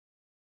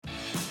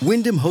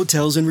Wyndham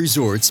Hotels and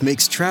Resorts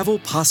makes travel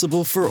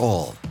possible for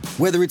all.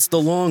 Whether it's the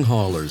long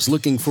haulers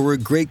looking for a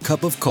great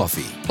cup of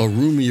coffee, a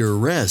roomier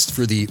rest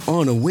for the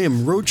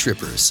on-a-whim road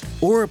trippers,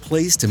 or a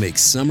place to make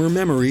summer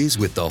memories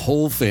with the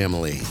whole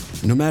family.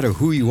 No matter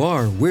who you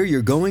are, where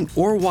you're going,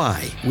 or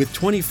why, with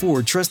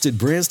 24 trusted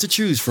brands to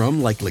choose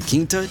from like La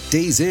Quinta,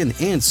 Days Inn,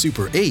 and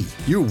Super 8,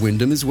 your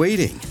Wyndham is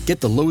waiting.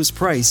 Get the lowest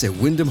price at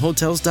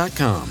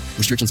WyndhamHotels.com.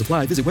 Restrictions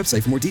apply. Visit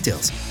website for more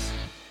details.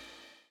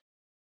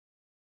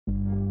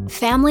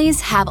 Families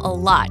have a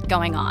lot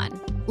going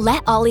on.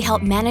 Let Ollie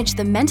help manage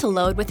the mental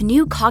load with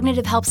new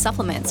cognitive help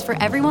supplements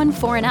for everyone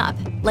 4 and up,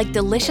 like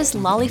delicious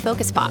Lolly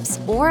Focus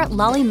Pops or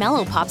Lolly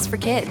Mellow Pops for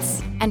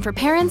kids. And for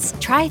parents,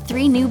 try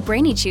 3 new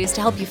Brainy Chews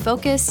to help you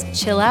focus,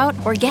 chill out,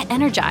 or get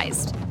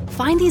energized.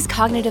 Find these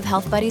cognitive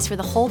health buddies for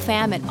the whole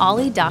fam at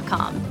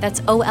ollie.com.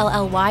 That's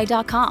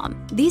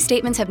OLLY.com. These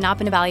statements have not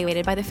been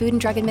evaluated by the Food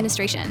and Drug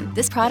Administration.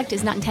 This product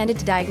is not intended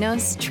to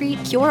diagnose,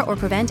 treat, cure, or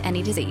prevent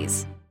any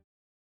disease.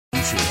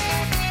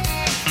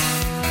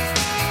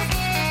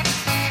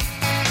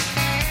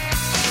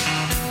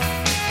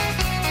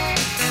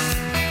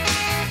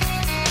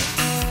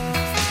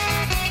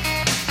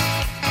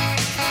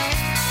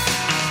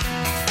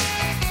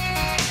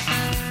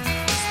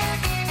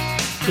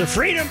 The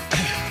freedom.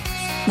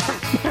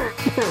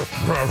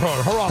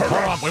 Hold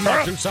on. We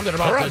must do something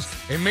about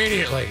this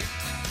immediately.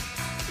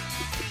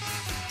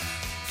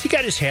 He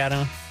got his hat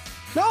on.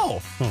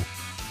 No. Oh.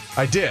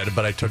 I did,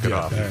 but I took it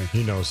off. Right.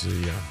 He knows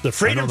the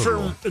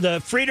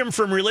Freedom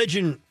from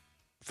Religion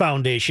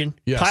Foundation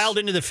piled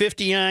into the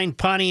 59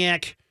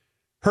 Pontiac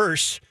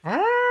hearse.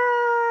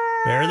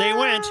 There they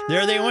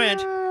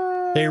went.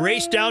 They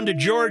raced down to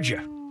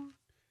Georgia.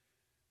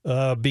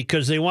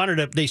 Because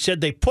they said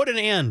they put an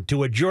end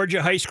to a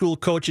Georgia high school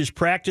coach's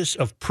practice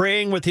of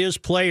praying with his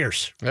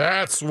players.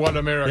 That's what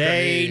America needs.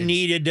 They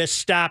needed to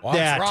stop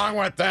that. What's wrong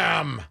with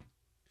them?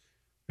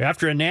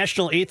 After a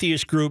national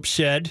atheist group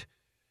said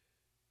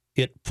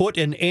it put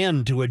an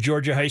end to a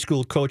Georgia high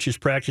school coach's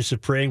practice of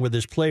praying with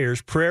his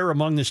players, prayer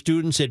among the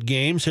students at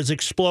games has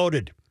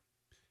exploded.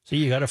 See,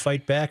 you got to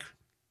fight back.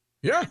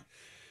 Yeah.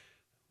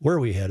 Where are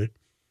we headed?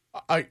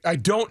 I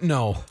don't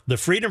know. The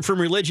Freedom from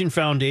Religion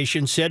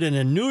Foundation said in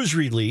a news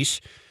release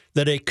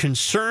that a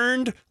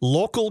concerned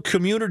local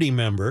community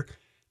member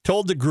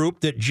told the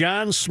group that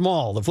John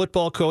Small, the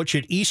football coach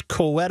at East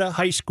Coweta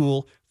High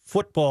School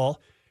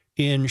football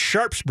in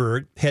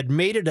Sharpsburg, had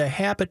made it a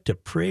habit to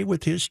pray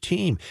with his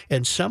team,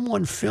 and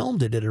someone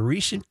filmed it at a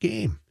recent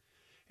game.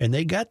 And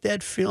they got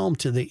that film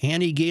to the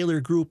Annie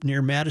Gaylor group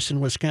near Madison,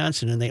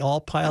 Wisconsin, and they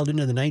all piled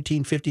into the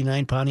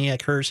 1959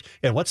 Pontiac hearse.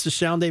 And what's the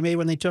sound they made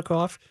when they took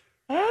off?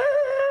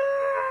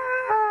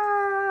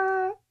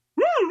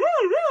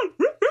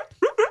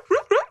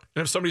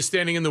 And if somebody's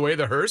standing in the way of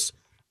the hearse?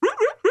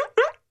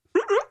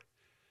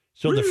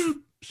 So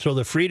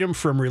the Freedom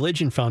from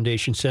Religion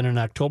Foundation sent an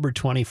October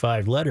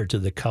 25 letter to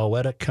the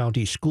Coweta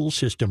County school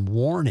system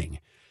warning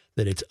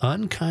that it's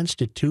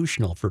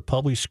unconstitutional for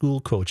public school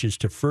coaches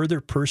to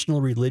further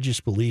personal religious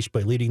beliefs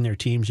by leading their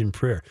teams in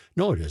prayer.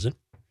 No, it isn't.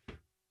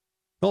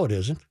 No, it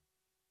isn't.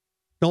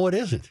 No, it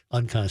isn't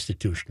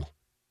unconstitutional.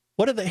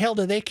 What the hell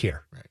do they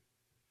care? Right.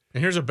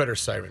 And here's a better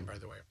siren, by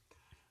the way.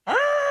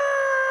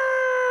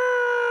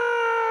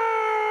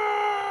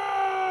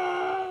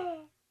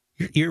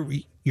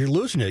 You're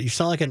losing it. You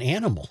sound like an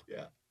animal.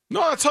 Yeah.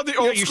 No, that's how the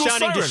old you're school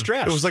sounding siren.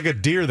 distressed. It was like a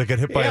deer that got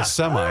hit by a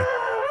semi.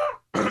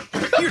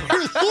 You're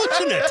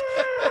losing it.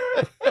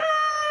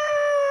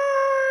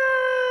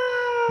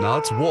 Now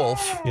it's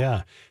Wolf.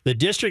 Yeah. The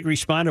district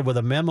responded with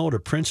a memo to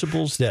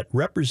principals that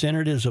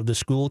representatives of the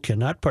school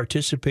cannot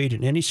participate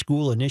in any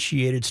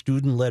school-initiated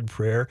student-led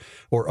prayer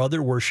or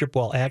other worship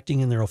while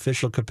acting in their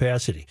official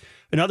capacity.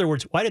 In other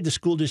words, why did the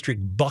school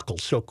district buckle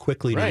so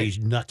quickly to these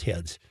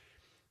nutheads?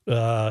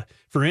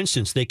 For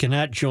instance, they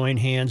cannot join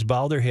hands,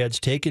 bow their heads,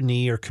 take a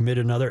knee, or commit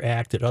another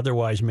act that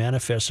otherwise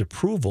manifests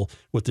approval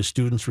with the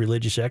student's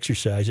religious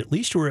exercise, at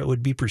least where it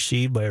would be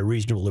perceived by a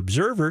reasonable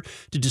observer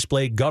to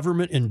display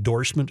government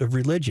endorsement of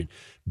religion.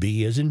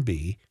 B as in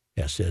B,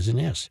 S as in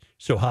S.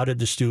 So how did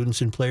the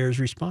students and players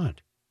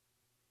respond?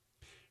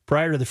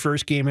 Prior to the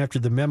first game after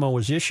the memo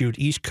was issued,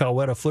 East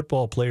Coweta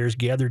football players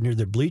gathered near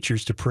the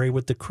bleachers to pray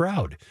with the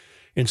crowd.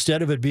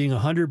 Instead of it being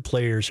 100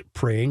 players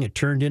praying, it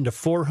turned into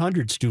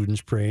 400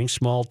 students praying,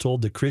 Small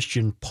told the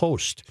Christian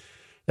Post.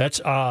 That's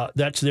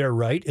their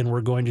right, and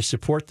we're going to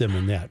support them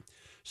in that.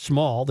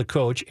 Small, the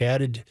coach,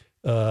 added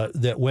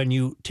that when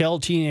you tell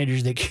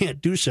teenagers they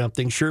can't do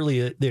something,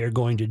 surely they are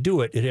going to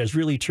do it. It has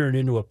really turned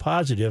into a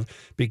positive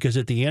because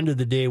at the end of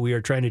the day, we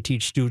are trying to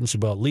teach students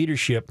about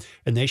leadership,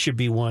 and they should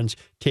be ones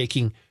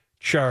taking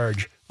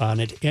charge on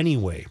it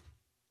anyway.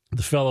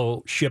 The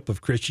Fellowship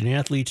of Christian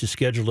Athletes is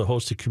scheduled to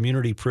host a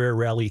community prayer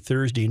rally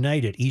Thursday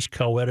night at East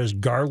Coweta's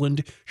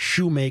Garland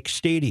Shoemake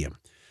Stadium.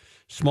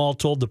 Small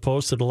told the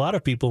Post that a lot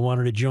of people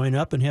wanted to join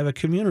up and have a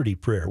community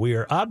prayer. We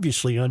are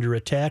obviously under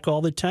attack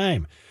all the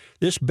time.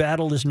 This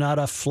battle is not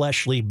a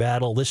fleshly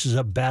battle. This is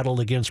a battle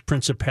against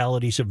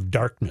principalities of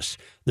darkness.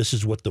 This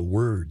is what the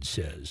Word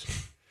says.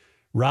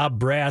 Rob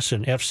Brass,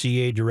 an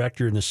FCA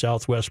director in the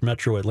Southwest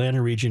Metro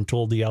Atlanta region,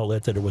 told the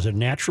outlet that it was a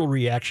natural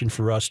reaction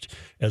for us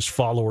as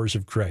followers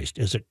of Christ.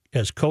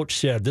 As Coach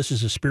said, this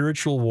is a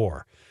spiritual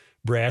war.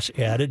 Brass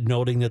added,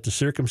 noting that the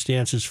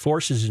circumstances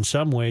forces in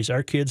some ways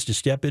our kids to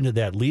step into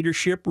that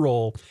leadership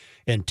role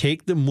and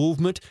take the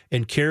movement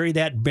and carry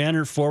that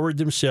banner forward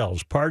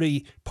themselves. Part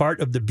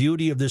of the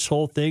beauty of this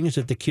whole thing is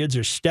that the kids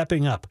are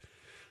stepping up.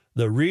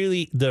 The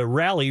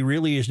rally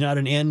really is not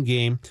an end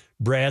game,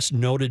 Brass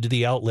noted to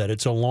the outlet.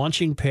 It's a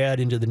launching pad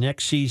into the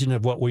next season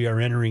of what we are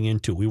entering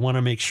into. We want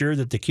to make sure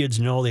that the kids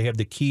know they have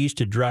the keys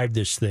to drive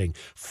this thing.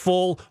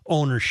 Full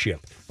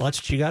ownership. Well, that's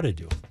what you got to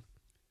do.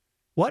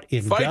 What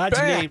in Fight God's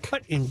back. name?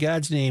 What in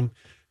God's name?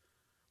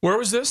 Where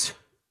was this?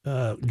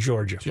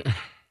 Georgia.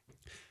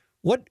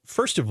 What?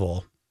 First of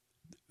all,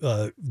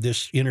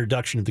 this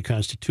introduction of the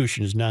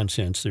Constitution is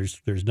nonsense.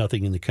 There's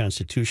nothing in the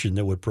Constitution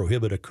that would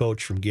prohibit a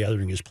coach from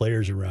gathering his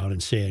players around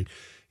and saying,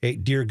 "Hey,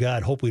 dear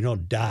God, hope we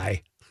don't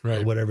die,"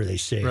 or whatever they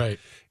say. Right.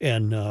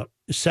 And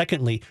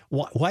secondly,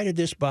 why did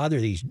this bother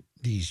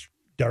these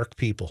dark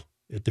people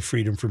at the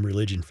Freedom from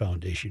Religion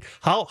Foundation?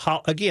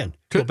 How again?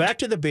 Go back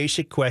to the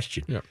basic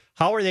question. Yeah.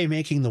 How are they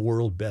making the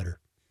world better?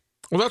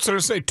 Well, that's what I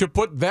say. To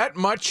put that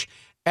much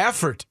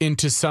effort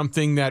into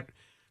something that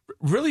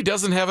really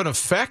doesn't have an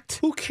effect.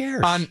 Who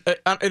cares?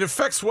 It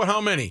affects what?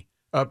 How many?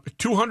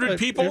 200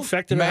 people? It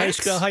affected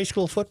max? a high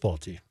school football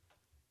team.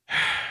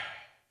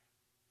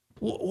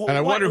 And I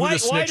wonder who the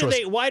snitch was.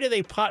 Why do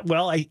they pot?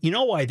 Well, you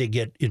know why they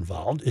get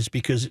involved is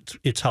because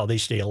it's how they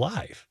stay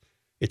alive.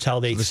 It's how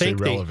they think stay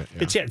relevant.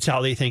 It's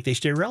how they think they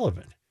stay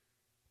relevant,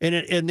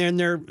 and then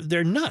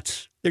they're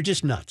nuts. They're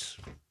just nuts.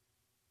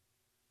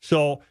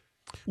 So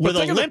with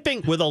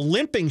a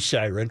limping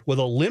siren,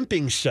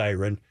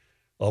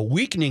 a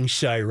weakening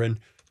siren,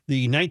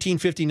 the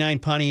 1959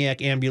 Pontiac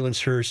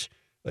ambulance hearse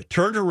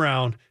turned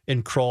around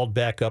and crawled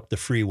back up the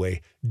freeway,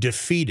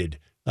 defeated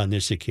on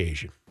this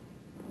occasion.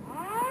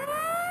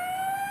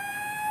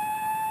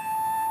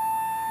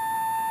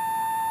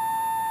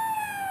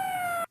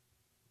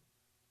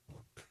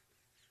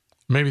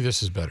 Maybe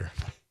this is better.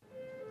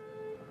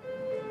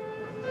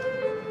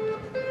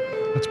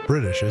 That's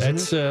British, isn't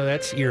it?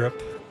 That's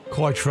Europe.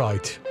 Quite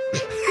right.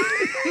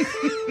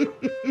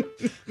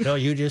 No,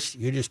 you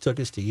just took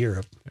us to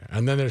Europe.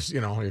 And then there's, you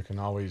can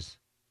always,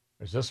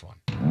 there's this one.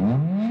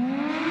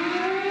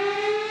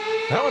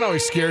 That one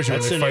always scares you.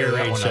 That's when an they fire air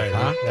that raid one siren.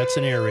 up, huh? That's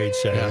an air raid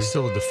siren. Yeah,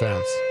 still a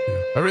defense.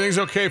 Yeah. Everything's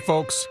okay,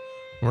 folks.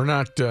 We're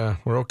not,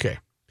 we're okay.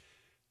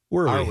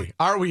 Are we?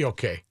 Are we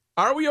okay?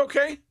 Are we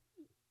okay?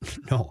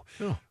 No.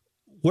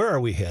 Where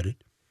are we headed?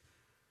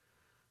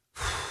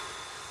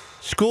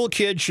 School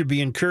kids should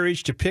be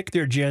encouraged to pick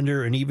their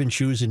gender and even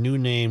choose a new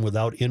name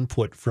without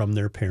input from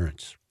their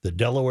parents. The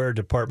Delaware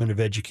Department of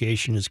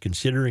Education is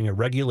considering a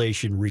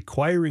regulation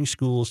requiring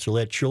schools to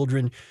let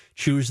children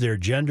choose their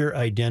gender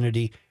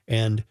identity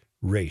and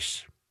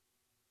race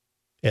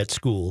at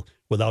school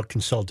without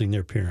consulting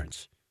their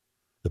parents.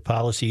 The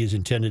policy is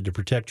intended to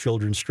protect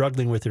children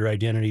struggling with their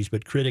identities,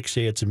 but critics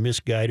say it's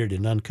misguided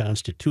and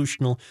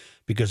unconstitutional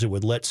because it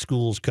would let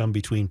schools come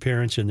between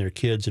parents and their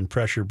kids and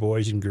pressure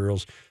boys and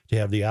girls to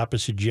have the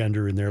opposite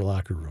gender in their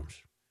locker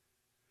rooms.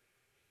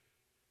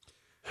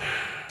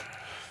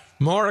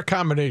 More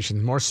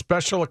accommodation, more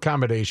special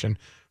accommodation,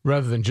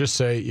 rather than just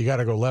say, you got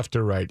to go left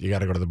or right. You got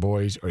to go to the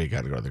boys or you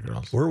got to go to the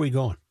girls. Where are we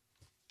going?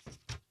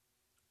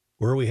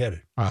 Where are we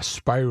headed?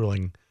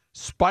 Spiraling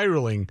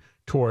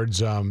towards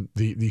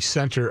the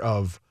center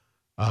of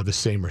the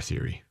Samer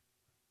theory.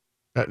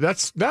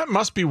 That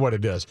must be what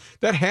it is.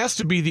 That has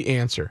to be the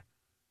answer.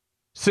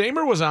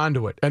 Samer was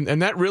onto it,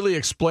 and that really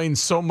explains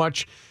so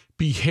much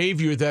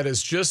behavior that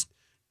is just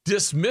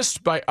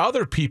dismissed by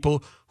other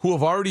people who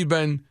have already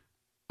been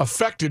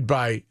affected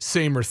by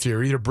Samer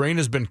theory. Their brain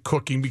has been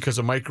cooking because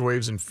of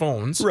microwaves and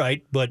phones.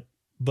 Right, but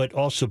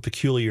also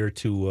peculiar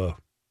to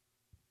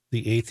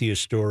the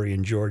atheist story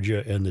in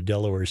Georgia and the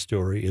Delaware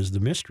story is the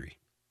mystery.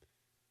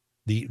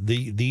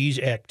 These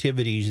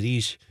activities,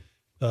 these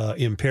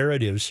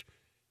imperatives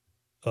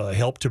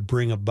help to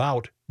bring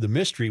about the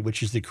mystery,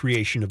 which is the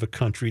creation of a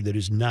country that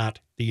is not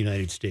the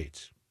United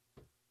States.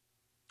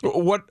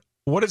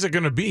 What is it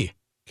going to be?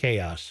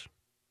 Chaos.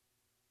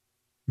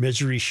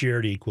 Misery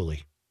shared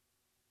equally.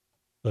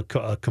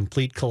 A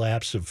complete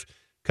collapse of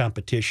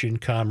competition,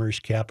 commerce,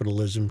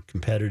 capitalism,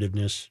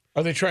 competitiveness.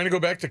 Are they trying to go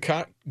back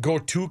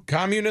to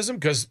communism?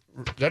 Because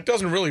that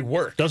doesn't really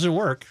work. Doesn't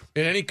work.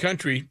 In any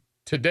country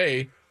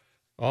today.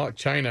 Oh,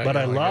 China. But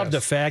I love the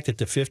fact that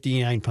the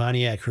 59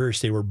 Pontiac hearse,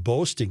 they were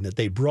boasting that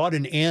they brought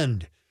an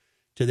end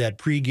to that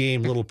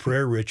pregame little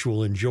prayer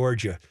ritual in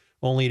Georgia,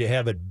 only to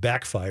have it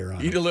backfire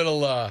on Eat them. a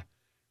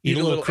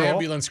little crow?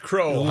 ambulance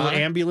crow. A little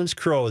ambulance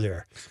crow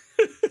there.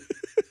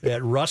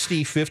 That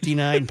rusty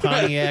 59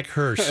 Pontiac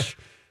hearse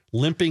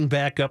limping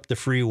back up the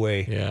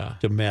freeway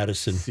to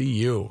Madison. See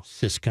you.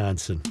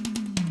 Wisconsin.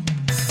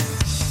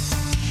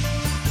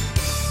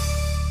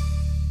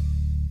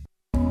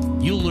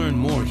 You'll learn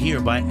more here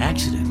by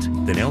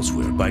accident than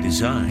elsewhere by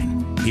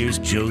design. Here's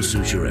Joe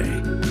Souchere.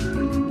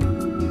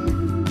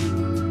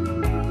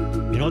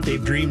 know what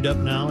they've dreamed up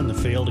now in the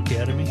failed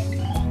academy?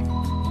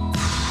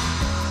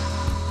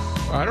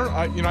 I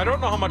don't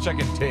know how much I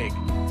can take,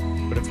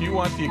 but if you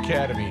want the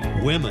academy,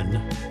 women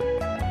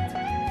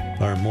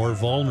are more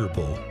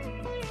vulnerable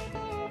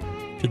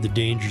to the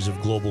dangers of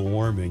global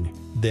warming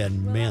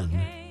than men,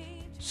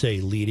 say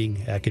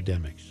leading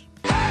academics.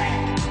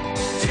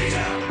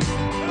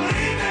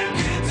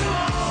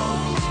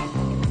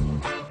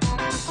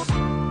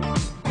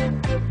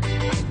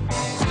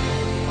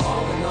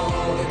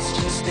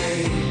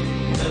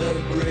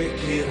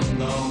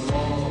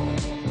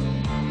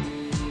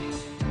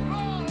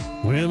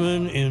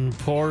 Women in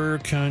poorer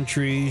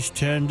countries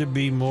tend to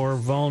be more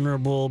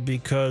vulnerable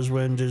because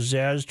when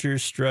disaster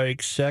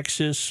strikes,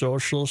 sexist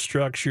social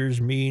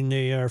structures mean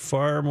they are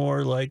far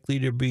more likely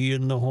to be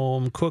in the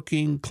home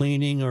cooking,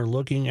 cleaning, or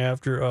looking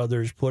after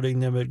others, putting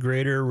them at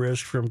greater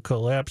risk from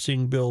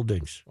collapsing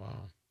buildings.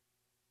 Wow.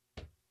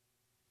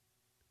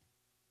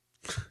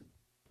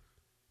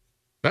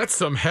 That's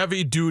some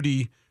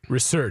heavy-duty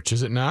research,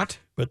 is it not?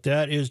 But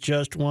that is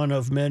just one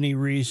of many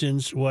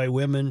reasons why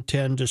women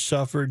tend to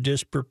suffer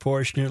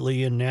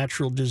disproportionately in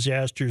natural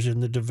disasters in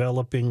the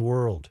developing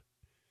world.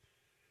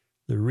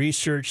 The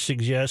research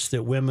suggests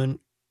that women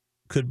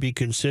could be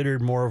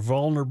considered more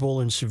vulnerable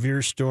in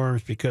severe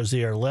storms because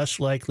they are less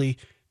likely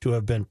to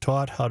have been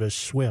taught how to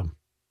swim.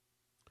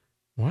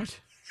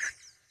 What?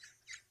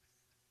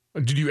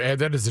 Did you add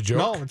that as a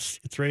joke? No, it's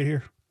right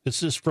here.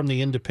 This is from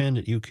the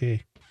Independent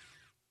UK.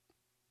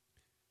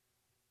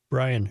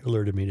 Brian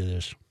alerted me to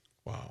this.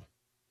 Wow.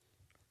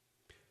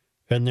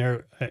 And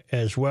they're,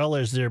 as well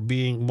as they're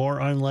being more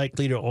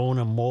unlikely to own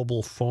a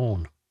mobile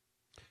phone.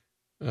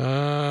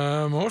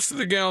 Most of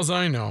the gals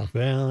I know.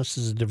 Well, this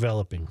is a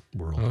developing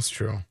world. That's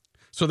true.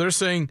 So they're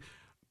saying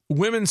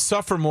women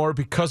suffer more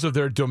because of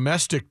their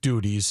domestic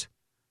duties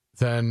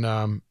than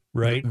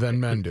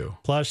men do.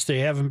 Plus, they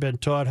haven't been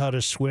taught how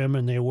to swim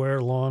and they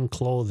wear long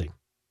clothing.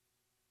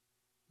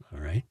 All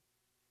right.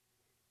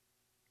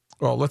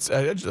 Well, let's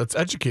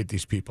educate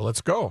these people.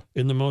 Let's go.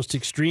 In the most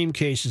extreme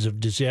cases of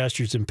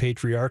disasters in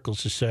patriarchal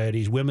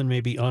societies, women may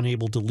be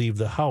unable to leave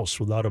the house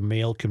without a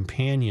male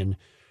companion,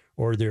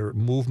 or their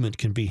movement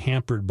can be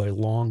hampered by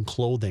long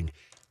clothing.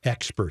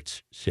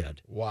 Experts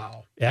said.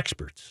 Wow.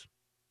 Experts.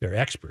 They're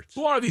experts.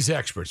 Who are these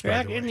experts,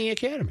 by the way? In the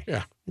academy.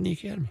 Yeah. In the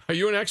academy. Are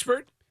you an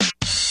expert?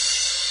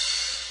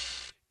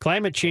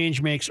 Climate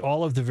change makes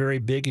all of the very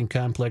big and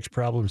complex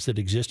problems that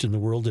exist in the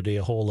world today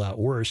a whole lot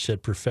worse,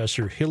 said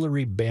Professor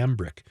Hilary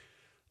Bambrick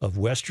of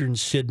Western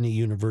Sydney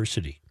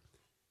University,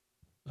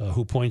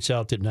 who points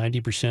out that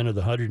 90% of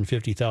the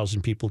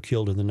 150,000 people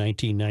killed in the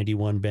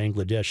 1991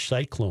 Bangladesh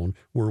cyclone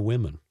were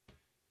women.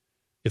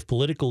 If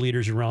political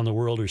leaders around the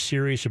world are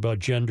serious about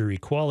gender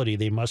equality,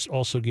 they must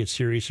also get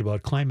serious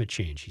about climate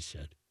change, he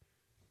said.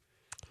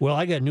 Well,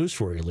 I got news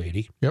for you,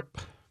 lady. Yep.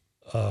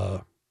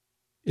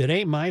 It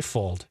ain't my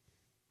fault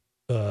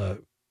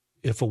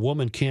if a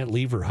woman can't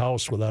leave her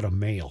house without a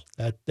male.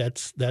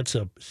 That's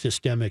a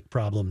systemic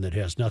problem that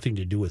has nothing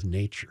to do with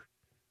nature.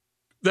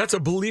 That's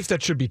a belief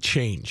that should be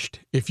changed.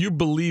 If you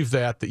believe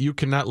that you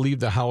cannot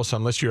leave the house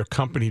unless you're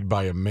accompanied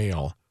by a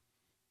male,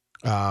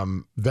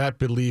 that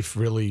belief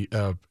really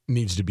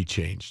needs to be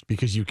changed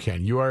because you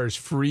can. You are as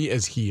free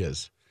as he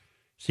is.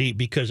 See,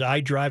 because I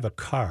drive a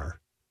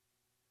car,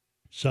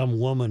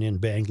 some woman in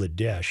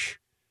Bangladesh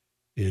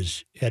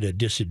is at a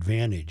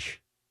disadvantage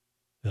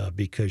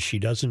because she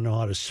doesn't know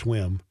how to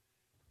swim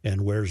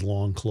and wears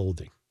long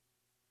clothing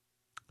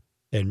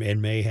and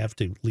may have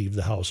to leave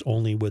the house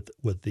only with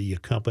the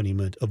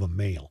accompaniment of a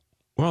male.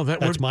 Well,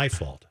 that's my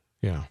fault.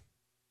 Yeah.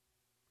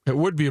 It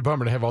would be a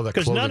bummer to have all that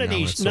clothing on.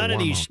 Because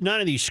none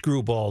of these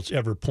screwballs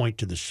ever point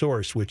to the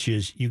source, which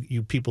is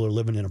you people are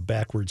living in a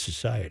backward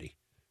society.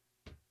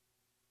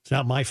 It's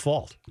not my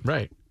fault.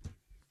 Right.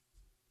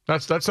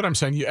 That's what I'm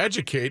saying. You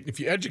educate. If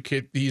you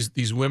educate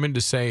these women to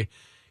say,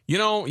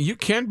 you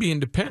can be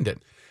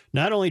independent.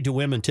 Not only do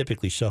women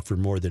typically suffer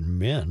more than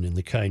men in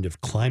the kind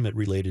of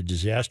climate-related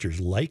disasters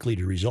likely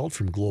to result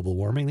from global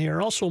warming, they are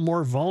also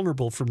more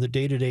vulnerable from the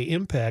day-to-day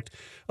impact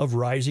of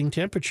rising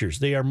temperatures.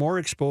 They are more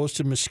exposed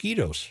to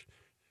mosquitoes,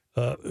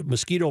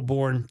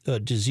 mosquito-borne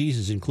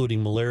diseases,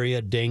 including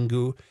malaria,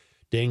 dengue,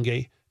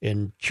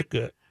 and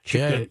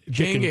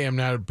dengue I'm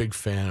not a big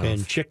fan of.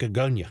 And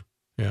chikungunya,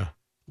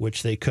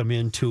 which they come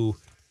into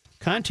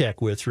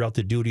contact with throughout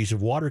the duties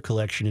of water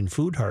collection and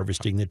food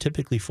harvesting that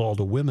typically fall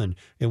to women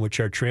and which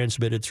are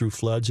transmitted through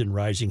floods and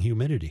rising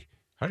humidity.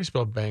 How do you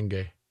spell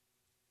Bengay?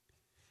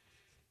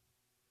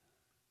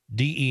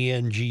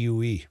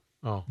 D-E-N-G-U-E.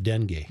 Oh.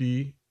 Dengue.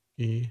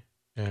 D-E-N-G-U-E.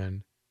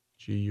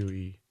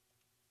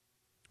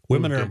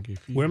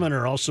 Women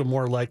are also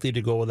more likely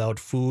to go without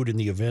food in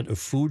the event of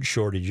food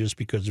shortages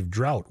because of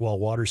drought, while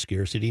water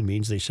scarcity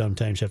means they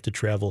sometimes have to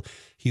travel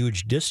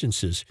huge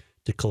distances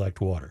to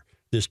collect water.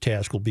 This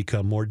task will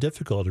become more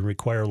difficult and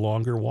require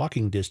longer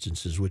walking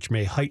distances, which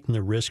may heighten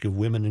the risk of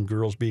women and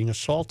girls being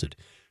assaulted.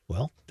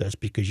 Well, that's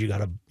because you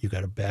got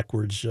a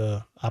backwards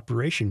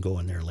operation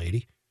going there,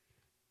 lady.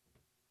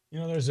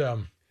 There's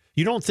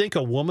You don't think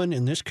a woman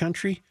in this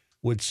country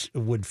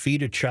would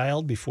feed a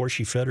child before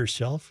she fed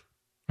herself?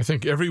 I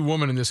think every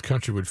woman in this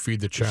country would feed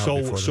the child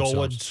before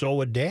themselves. So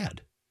would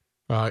Dad.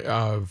 When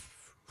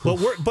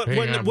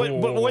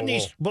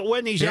these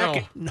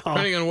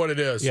depending on what it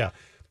is. Yeah.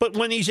 But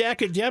when these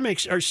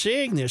academics are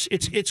saying this,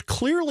 it's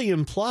clearly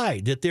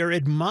implied that they're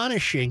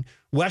admonishing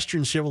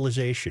Western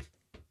civilization.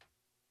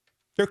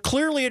 They're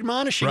clearly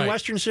admonishing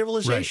Western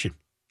civilization.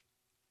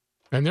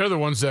 Right. And they're the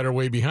ones that are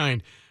way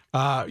behind.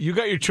 You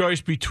got your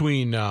choice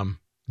between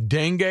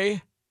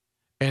dengue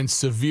and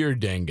severe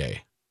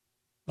dengue.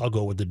 I'll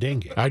go with the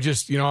dengue.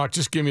 Just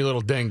give me a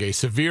little dengue.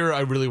 Severe,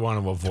 I really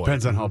want to avoid.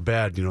 Depends on how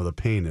bad, the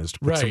pain is to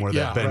put somewhere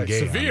that Bengay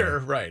Severe,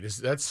 right.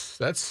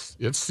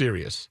 It's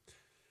serious.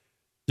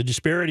 The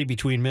disparity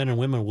between men and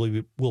women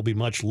will be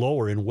much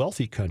lower in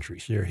wealthy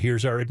countries.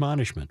 Here's our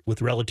admonishment.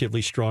 With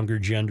relatively stronger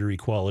gender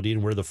equality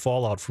and where the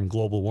fallout from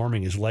global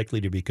warming is likely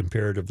to be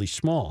comparatively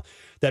small.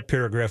 That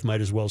paragraph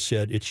might as well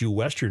said, it's you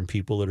Western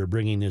people that are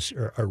bringing this,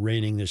 are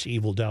raining this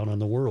evil down on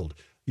the world.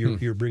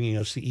 You're bringing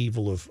us the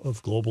evil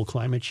of global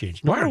climate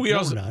change. Why do we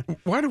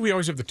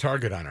always have the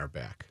target on our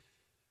back?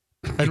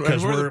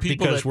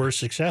 Because we're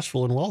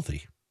successful and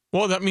wealthy.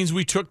 Well, that means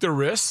we took the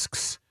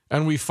risks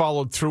and we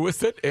followed through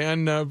with it,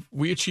 and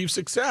we achieved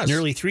success.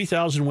 Nearly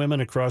 3,000 women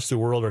across the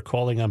world are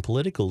calling on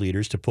political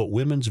leaders to put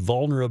women's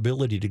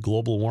vulnerability to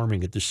global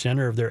warming at the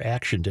center of their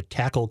action to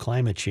tackle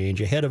climate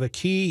change ahead of a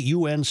key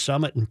UN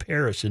summit in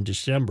Paris in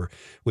December,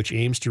 which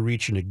aims to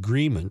reach an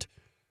agreement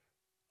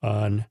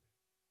on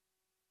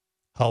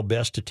how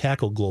best to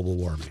tackle global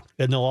warming.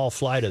 And they'll all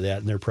fly to that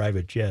in their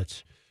private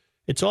jets.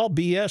 It's all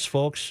BS,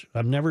 folks.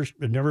 I've never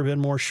been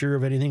more sure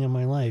of anything in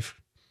my life.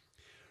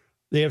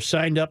 They have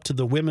signed up to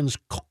the Women's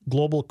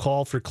Global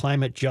Call for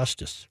Climate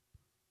Justice,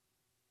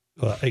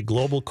 a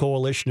global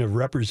coalition of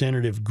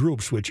representative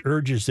groups which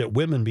urges that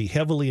women be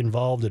heavily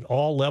involved at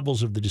all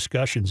levels of the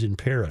discussions in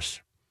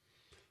Paris.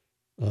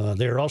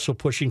 They are also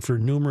pushing for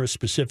numerous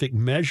specific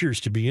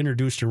measures to be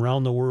introduced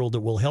around the world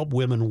that will help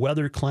women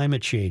weather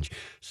climate change,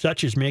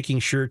 such as making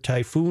sure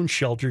typhoon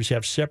shelters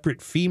have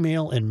separate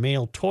female and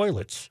male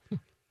toilets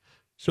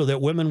so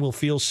that women will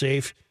feel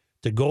safe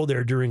to go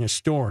there during a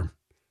storm.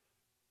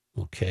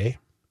 Okay.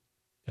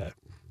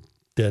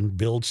 Then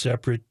build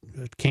separate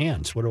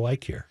cans. What do I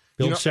care?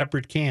 Build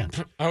separate cans.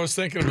 I was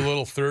thinking of a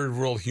little third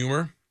world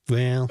humor.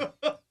 Well.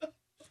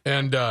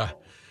 And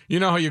you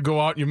know how you go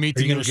out and you meet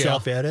the new gals? Are you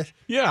going to self-edit?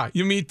 Yeah.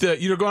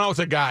 You're going out with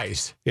the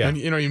guys. Yeah. And,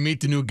 you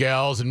meet the new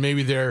gals, and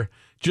maybe they're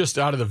just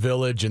out of the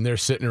village, and they're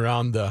sitting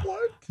around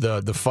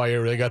the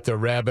fire. They got the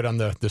rabbit on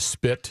the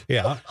spit.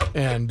 Yeah.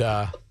 And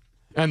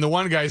the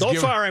one guy's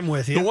I'm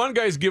with you. The one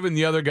guy's giving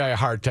the other guy a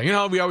heart attack. You know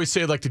how we always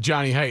say, like to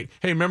Johnny Haidt,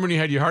 hey, remember when you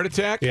had your heart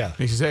attack? Yeah. And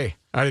he says, hey,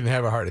 I didn't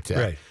have a heart attack.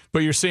 Right. But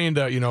you're saying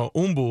to,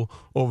 Umbu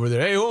over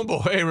there, hey,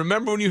 Umbu, hey,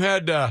 remember when you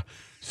had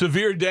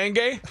severe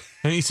dengue?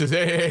 And he says,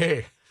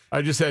 hey,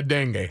 I just had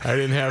dengue. I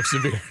didn't have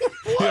severe.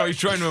 He's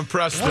trying to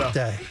impress What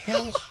the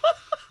hell?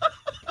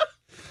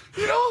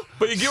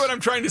 But you get what I'm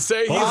trying to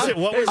say?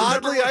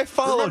 Oddly, I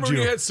followed remember you.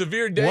 When you had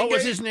severe dengue? What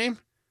was his name?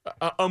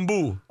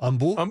 Umbu.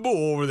 Umbu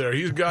over there.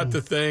 He's got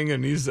the thing,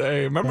 and he's,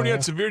 hey, remember when you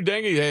had severe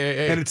dengue?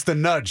 Hey. And it's the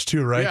nudge,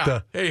 too, right?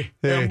 Yeah. Hey,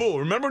 Umbu,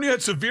 remember when you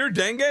had severe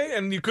dengue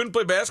and you couldn't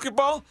play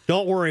basketball?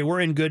 Don't worry,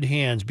 we're in good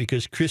hands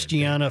because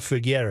Christiana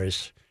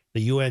Figueres,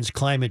 the UN's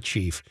climate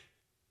chief,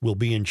 will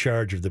be in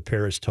charge of the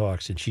Paris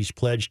talks, and she's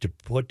pledged to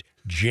put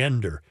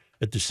gender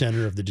at the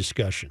center of the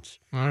discussions.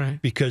 All right.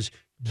 Because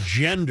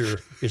gender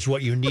is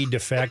what you need to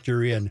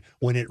factor in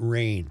when it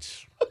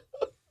rains.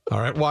 All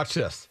right, watch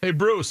this. Hey,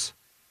 Bruce.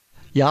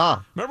 Yeah.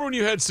 Remember when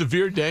you had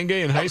severe dengue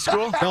in high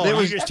school? No,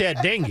 you just had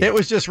dengue. It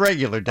was just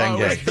regular dengue.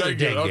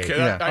 Dengue. Okay.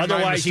 Yeah.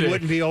 Otherwise, he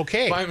wouldn't be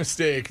okay. My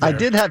mistake. There. I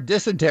did have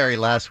dysentery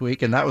last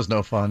week, and that was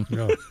no fun.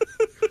 No.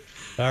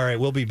 All right,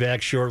 we'll be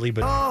back shortly,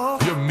 but...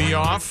 You're me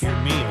off? You're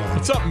me off.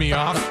 What's up, me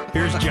off?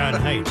 Here's John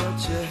Haidt.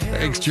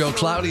 Thanks, Joe.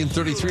 Cloudy and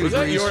 33 Was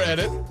degrees.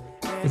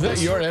 Was that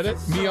your edit?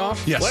 Me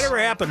off? Yes. Whatever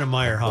happened to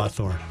Meyer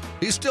Hawthorne?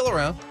 He's still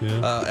around.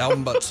 Yeah.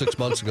 Album about 6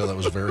 months ago. That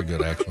was very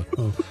good, actually.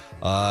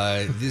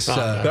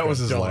 That was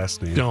his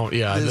last name.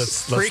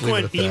 Let's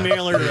frequent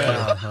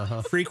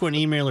emailer, frequent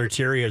emailer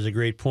Terry has a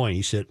great point.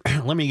 He said,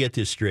 "Let me get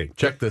this straight.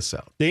 Check this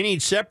out. They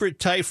need separate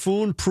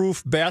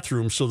typhoon-proof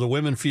bathrooms so the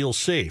women feel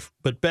safe.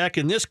 But back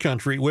in this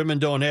country, women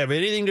don't have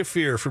anything to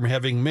fear from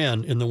having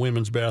men in the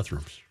women's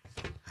bathrooms."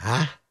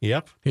 Huh?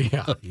 Yep.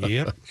 Yeah.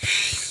 Yep.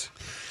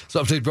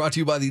 This update brought to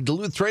you by the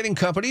Duluth Trading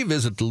Company.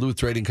 Visit Duluth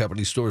Trading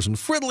Company stores in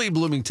Fridley,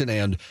 Bloomington,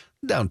 and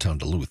downtown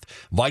Duluth.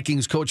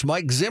 Vikings coach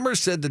Mike Zimmer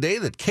said today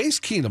that Case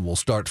Keenum will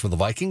start for the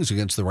Vikings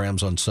against the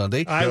Rams on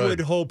Sunday. I would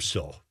hope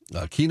so.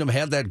 Keenum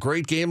had that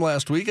great game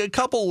last week. A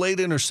couple late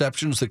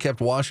interceptions that kept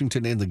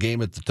Washington in the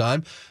game at the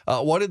time.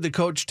 What did the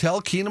coach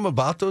tell Keenum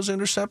about those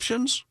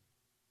interceptions?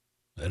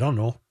 I don't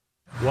know.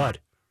 What?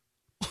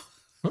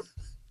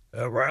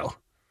 Well...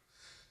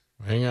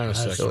 Hang on a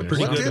second.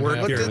 Pretty good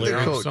work here,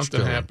 Larry.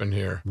 Something happened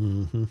here.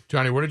 Mm-hmm.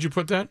 Johnny, where did you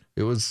put that?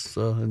 It was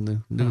in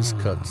the news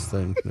cuts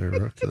thing.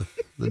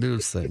 The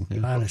news thing.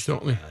 Yeah. Honest,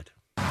 Don't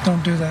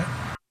do that.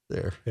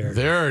 There it is.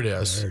 There it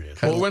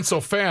is. Well, it went so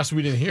fast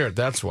we didn't hear it.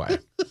 That's why.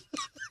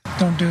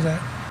 Don't do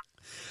that.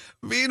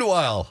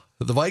 Meanwhile,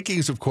 the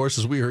Vikings, of course,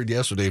 as we heard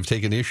yesterday, have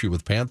taken issue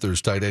with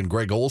Panthers tight end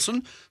Greg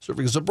Olsen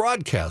serving as a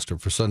broadcaster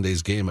for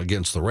Sunday's game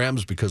against the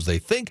Rams because they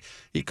think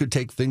he could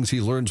take things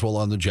he learns while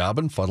on the job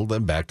and funnel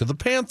them back to the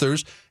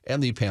Panthers,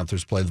 and the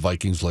Panthers play the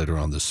Vikings later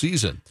on this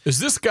season. Is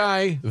this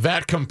guy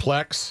that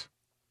complex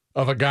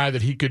of a guy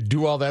that he could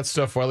do all that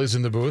stuff while he's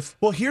in the booth?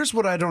 Well, here's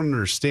what I don't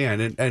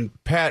understand,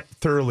 and Pat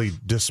thoroughly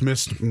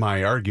dismissed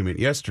my argument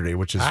yesterday,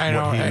 which is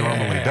what he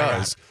normally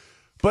does.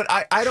 But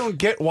I don't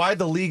get why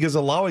the league is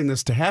allowing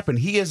this to happen.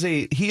 He is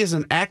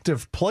an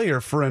active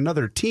player for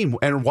another team,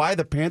 and why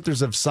the Panthers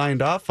have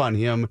signed off on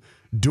him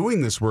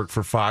doing this work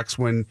for Fox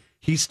when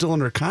he's still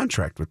under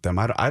contract with them.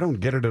 I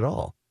don't get it at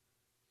all.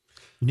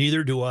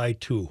 Neither do I,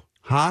 too.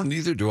 Huh?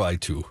 Neither do I,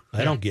 too.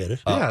 I don't get it.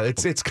 Yeah,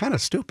 it's kind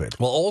of stupid.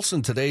 Well,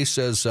 Olsen today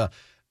says,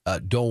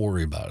 don't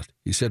worry about it.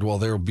 He said, well,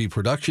 there will be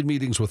production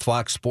meetings with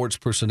Fox Sports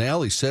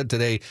personnel. He said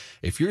today,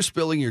 if you're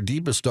spilling your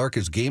deepest,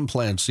 darkest game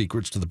plan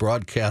secrets to the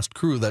broadcast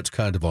crew, that's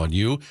kind of on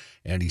you.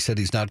 And he said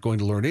he's not going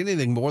to learn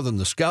anything more than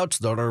the scouts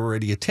that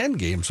already attend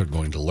games are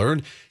going to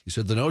learn. He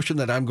said the notion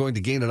that I'm going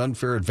to gain an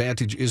unfair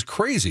advantage is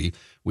crazy.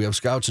 We have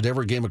scouts at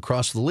every game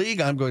across the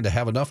league. I'm going to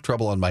have enough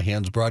trouble on my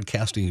hands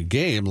broadcasting a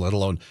game, let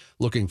alone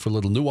looking for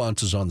little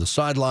nuances on the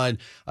sideline.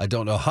 I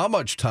don't know how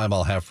much time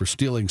I'll have for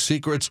stealing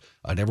secrets.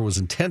 I never was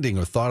intending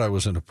or thought I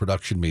was in a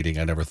production meeting.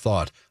 I never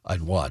thought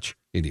I'd watch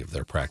any of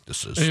their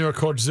practices. And you know what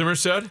Coach Zimmer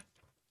said?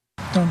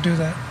 Don't do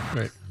that.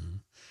 Right.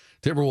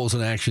 Timberwolves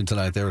in action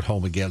tonight. They're at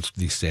home against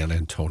the San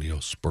Antonio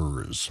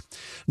Spurs.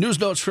 News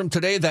notes from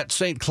today. That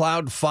St.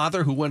 Cloud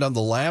father who went on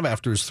the lam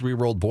after his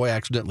 3-year-old boy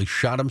accidentally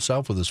shot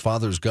himself with his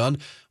father's gun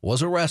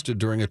was arrested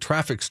during a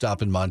traffic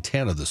stop in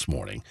Montana this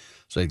morning.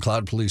 St.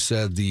 Cloud police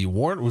said the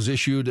warrant was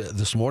issued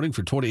this morning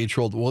for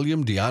 28-year-old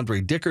William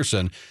DeAndre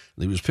Dickerson.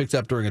 He was picked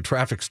up during a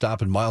traffic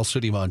stop in Miles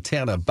City,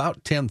 Montana,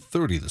 about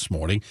 10:30 this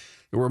morning.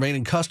 He will remain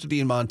in custody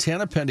in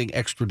Montana pending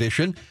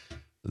extradition.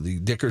 The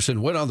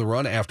Dickerson went on the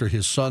run after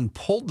his son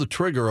pulled the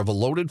trigger of a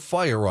loaded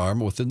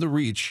firearm within the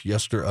reach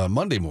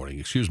Monday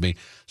morning.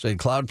 St.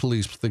 Cloud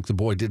police think the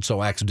boy did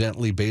so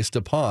accidentally based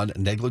upon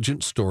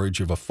negligent storage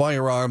of a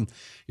firearm.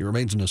 He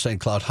remains in a St.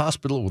 Cloud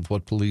hospital with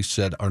what police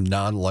said are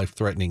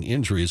non-life-threatening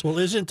injuries. Well,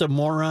 isn't the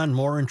moron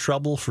more in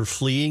trouble for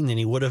fleeing than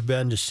he would have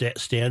been to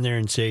stand there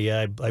and say,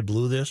 I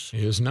blew this?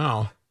 He is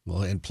now.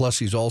 Well, and plus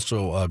he's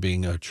also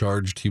being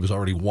charged. He was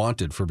already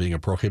wanted for being a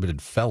prohibited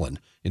felon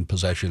in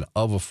possession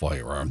of a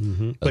firearm.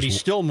 Mm-hmm. But he's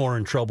still more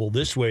in trouble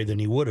this way than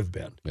he would have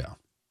been. Yeah.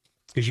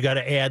 Because you got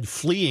to add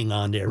fleeing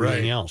on to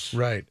everything else.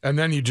 Right. And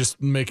then you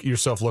just make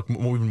yourself look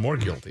even more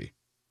guilty.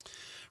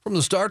 From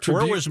the Star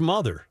Tribune. Where was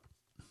mother?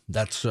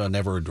 That's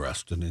never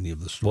addressed in any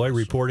of the stories. Boy,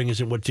 reporting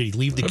isn't what, did he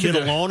leave the kid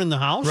alone in the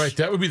house? Right.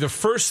 That would be the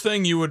first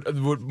thing you would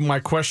my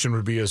question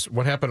would be is,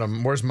 what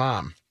happened? Where's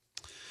mom?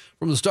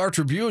 From the Star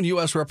Tribune,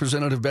 U.S.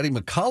 Representative Betty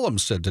McCollum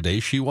said today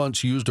she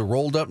once used a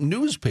rolled-up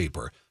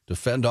newspaper to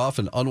fend off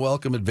an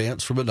unwelcome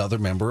advance from another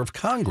member of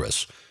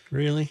Congress.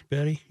 Really,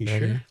 Betty? You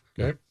sure?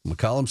 Okay.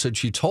 McCollum said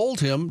she told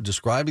him,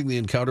 describing the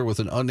encounter with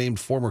an unnamed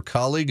former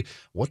colleague,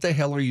 "What the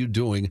hell are you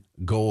doing?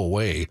 Go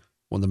away,"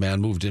 when the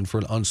man moved in for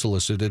an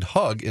unsolicited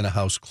hug in a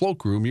House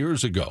cloakroom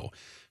years ago.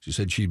 She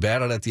said she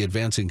batted at the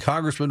advancing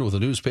congressman with a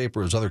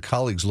newspaper as other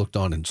colleagues looked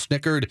on and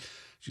snickered.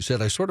 She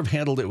said, "I sort of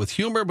handled it with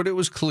humor, but it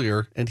was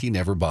clear, and he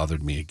never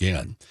bothered me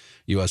again."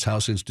 U.S.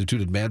 House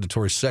instituted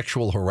mandatory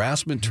sexual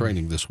harassment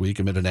training this week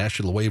amid a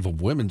national wave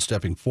of women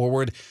stepping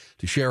forward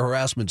to share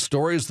harassment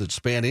stories that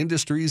span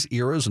industries,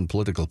 eras, and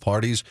political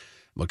parties.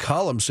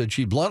 McCollum said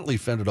she bluntly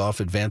fended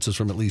off advances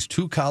from at least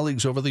 2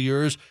 colleagues over the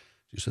years.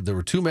 She said, "There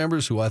were 2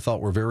 members who I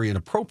thought were very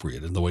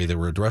inappropriate in the way they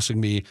were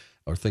addressing me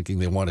or thinking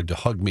they wanted to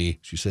hug me."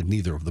 She said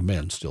neither of the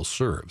men still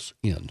serves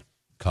in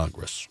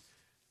Congress.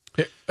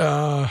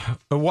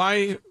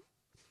 Why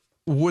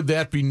would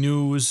that be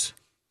news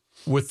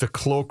with the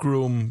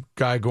cloakroom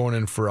guy going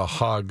in for a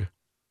hug?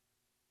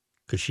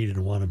 Because she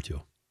didn't want him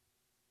to.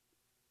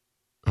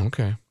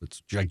 Okay. It's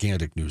a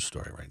gigantic news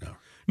story right now.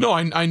 No,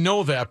 I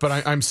know that,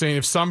 but I'm saying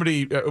if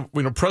somebody,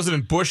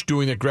 President Bush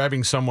doing it,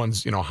 grabbing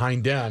someone's,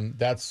 hind end,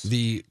 that's...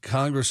 The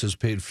Congress has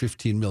paid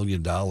 $15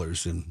 million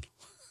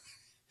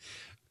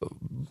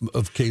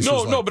of cases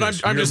No, but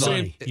this. I'm just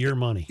saying... Your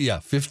money. Yeah,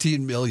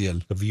 $15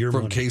 million of your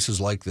from money. cases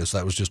like this.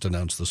 That was just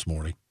announced this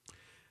morning.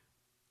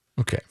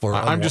 Okay. For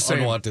I'm just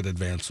saying... unwanted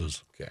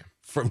advances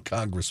from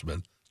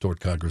congressmen toward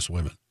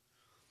congresswomen.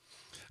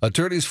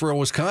 Attorneys for a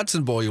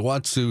Wisconsin boy who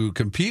wants to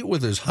compete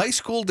with his high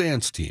school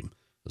dance team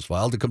has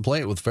filed a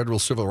complaint with federal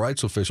civil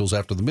rights officials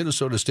after the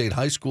Minnesota State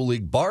High School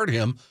League barred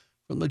him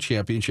from the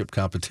championship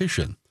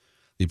competition.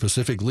 The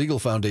Pacific Legal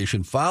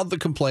Foundation filed the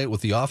complaint with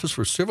the Office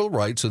for Civil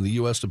Rights and the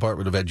U.S.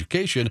 Department of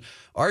Education,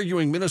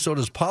 arguing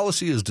Minnesota's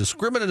policy is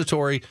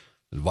discriminatory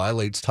and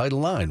violates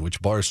Title IX,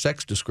 which bars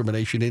sex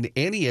discrimination in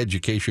any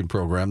education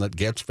program that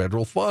gets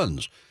federal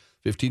funds.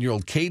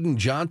 15-year-old Caden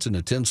Johnson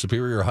attends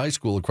Superior High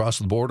School across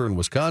the border in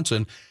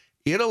Wisconsin.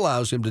 It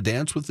allows him to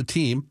dance with the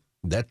team.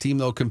 That team,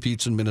 though,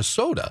 competes in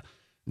Minnesota.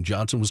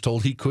 Johnson was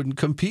told he couldn't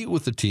compete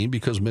with the team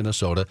because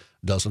Minnesota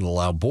doesn't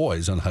allow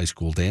boys on high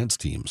school dance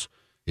teams.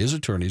 His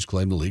attorneys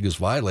claim the league is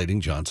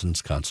violating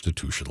Johnson's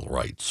constitutional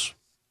rights.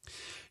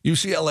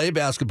 UCLA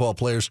basketball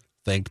players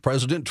thanked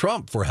President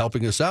Trump for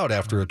helping us out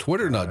after a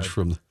Twitter nudge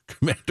from the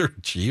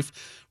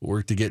commander-in-chief who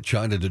worked to get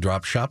China to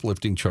drop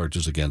shoplifting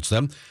charges against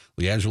them.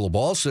 LiAngelo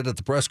Ball said at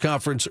the press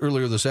conference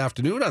earlier this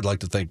afternoon, "I'd like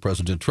to thank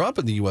President Trump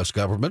and the U.S.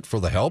 government for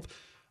the help."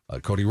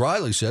 Cody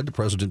Riley said to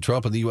President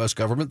Trump and the U.S.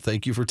 government,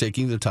 "Thank you for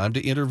taking the time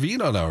to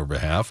intervene on our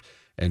behalf."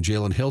 And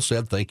Jalen Hill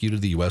said, "Thank you to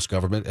the U.S.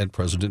 government and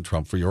President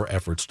Trump for your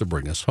efforts to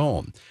bring us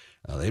home."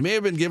 They may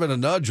have been given a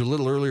nudge a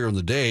little earlier in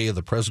the day,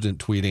 the president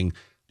tweeting,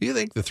 "Do you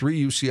think the 3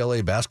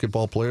 UCLA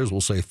basketball players will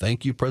say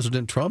thank you,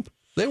 President Trump?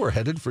 They were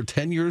headed for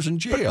 10 years in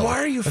jail." But why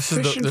are you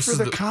fishing for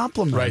the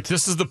compliment? Right.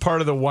 This is the part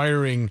of the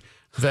wiring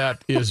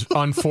that is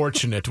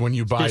unfortunate when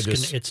you buy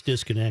this. It's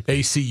disconnected.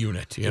 AC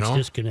unit, you know?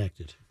 It's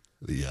disconnected.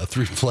 The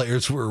 3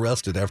 players were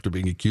arrested after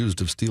being accused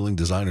of stealing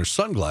designer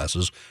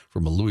sunglasses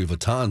from a Louis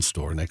Vuitton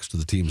store next to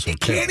the team's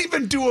hotel. You can't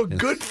even do a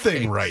good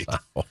thing right.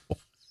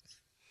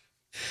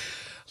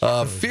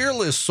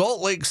 Fearless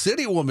Salt Lake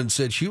City woman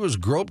said she was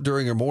groped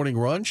during her morning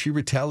run. She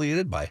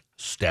retaliated by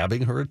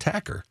stabbing her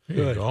attacker.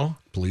 There you go.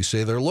 Police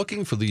say they're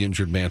looking for the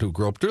injured man who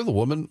groped her. The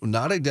woman,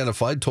 not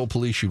identified, told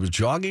police she was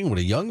jogging when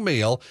a young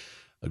male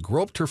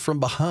groped her from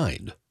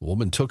behind. The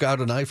woman took out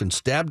a knife and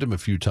stabbed him a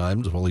few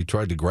times while he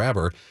tried to grab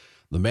her.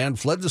 The man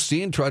fled the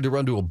scene, tried to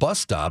run to a bus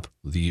stop.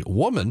 The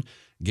woman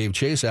gave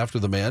chase after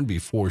the man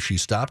before she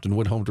stopped and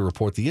went home to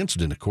report the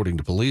incident, according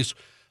to police.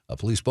 A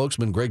police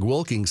spokesman, Greg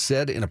Wilkings,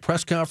 said in a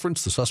press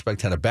conference the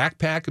suspect had a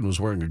backpack and was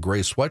wearing a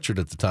gray sweatshirt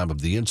at the time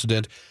of the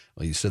incident.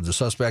 He said the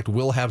suspect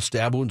will have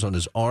stab wounds on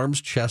his arms,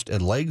 chest,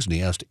 and legs, and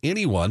he asked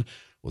anyone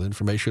with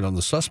information on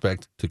the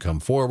suspect to come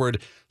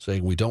forward,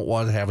 saying, "We don't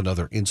want to have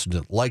another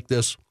incident like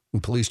this."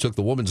 And police took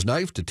the woman's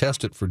knife to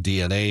test it for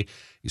DNA.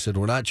 He said,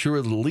 "We're not sure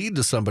it'll lead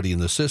to somebody in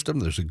the system.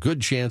 There's a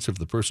good chance if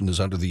the person is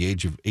under the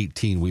age of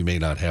 18, we may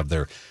not have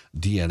their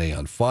DNA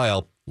on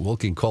file."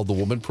 Wilking called the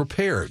woman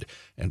prepared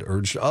and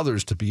urged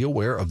others to be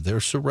aware of their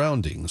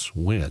surroundings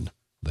when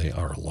they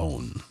are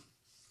alone.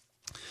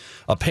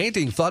 A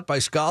painting thought by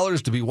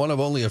scholars to be one of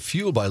only a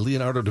few by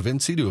Leonardo da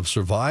Vinci to have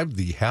survived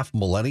the half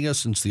millennia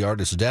since the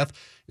artist's death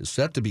is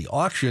set to be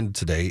auctioned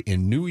today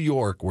in New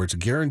York, where it's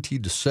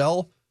guaranteed to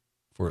sell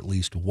for at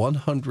least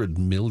 $100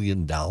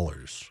 million.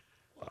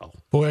 Wow.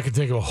 Boy, I could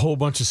think of a whole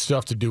bunch of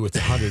stuff to do with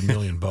 $100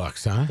 million,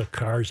 huh? The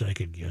cars I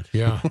could get.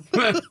 Yeah.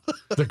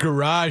 The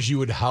garage you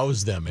would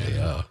house them in.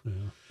 Yeah.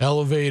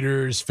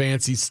 Elevators,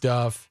 fancy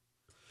stuff.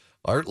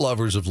 Art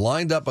lovers have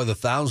lined up by the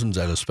thousands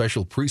at a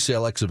special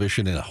pre-sale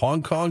exhibition in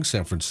Hong Kong,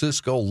 San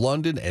Francisco,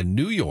 London, and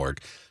New York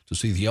to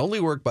see the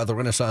only work by the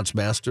Renaissance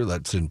master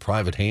that's in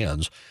private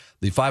hands.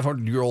 The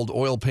 500-year-old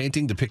oil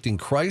painting depicting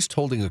Christ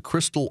holding a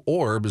crystal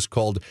orb is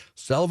called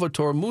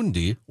Salvator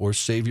Mundi, or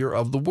Savior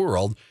of the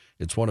World.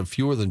 It's one of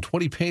fewer than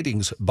 20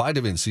 paintings by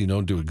Da Vinci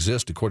known to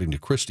exist, according to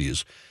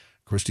Christie's.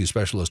 Christie's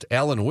specialist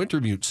Alan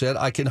Wintermute said,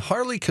 "I can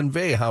hardly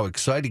convey how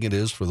exciting it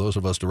is for those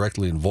of us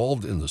directly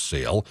involved in the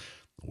sale.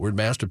 The word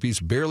masterpiece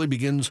barely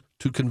begins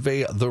to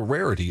convey the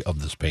rarity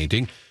of this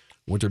painting."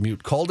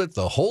 Wintermute called it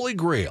the holy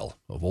grail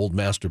of old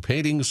master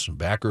paintings.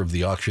 Backer of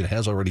the auction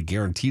has already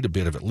guaranteed a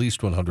bid of at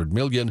least $100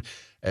 million.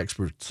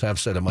 Experts have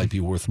said it might be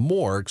worth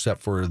more,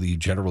 except for the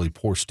generally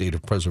poor state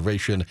of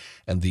preservation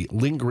and the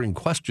lingering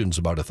questions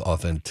about its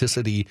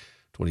authenticity.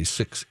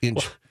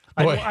 26-inch.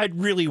 I'd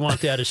really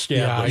want that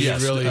established. Yeah,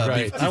 really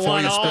right. I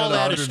want all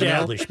that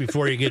established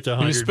before you get to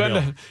 $100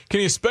 million. Can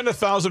you spend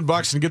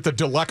 $1,000 and get the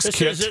deluxe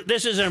kit?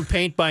 This isn't a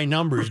paint by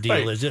numbers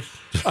deal, is it?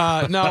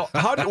 Now,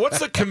 what's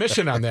the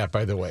commission on that,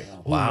 by the way?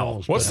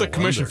 Wow. What's the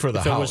commission for the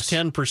if house? If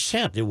it was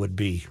 10%, it would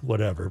be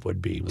whatever it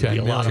would be. It would be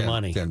a lot of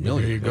money. 10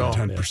 million. There you go.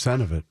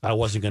 10% of it. I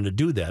wasn't going to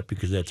do that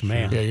because that's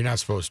math. Yeah, you're not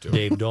supposed to.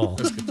 Dave Dahl.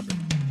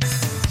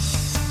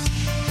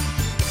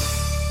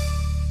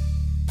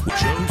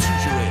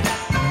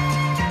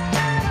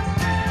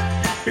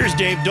 Here's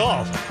Dave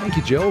Dahl. Thank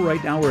you, Joe.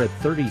 Right now we're at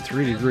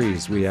 33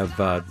 degrees. We have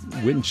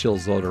wind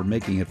chills that are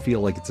making it feel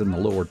like it's in the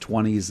lower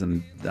 20s,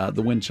 and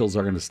the wind chills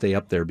are going to stay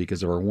up there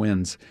because of our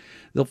winds.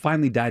 They'll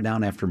finally die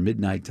down after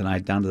midnight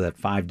tonight, down to that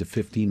 5 to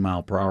 15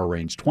 mile per hour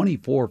range.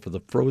 24 for the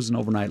frozen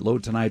overnight low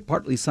tonight.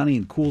 Partly sunny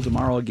and cool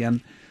tomorrow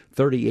again.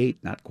 38,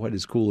 not quite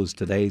as cool as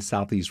today.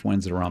 Southeast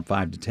winds at around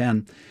 5 to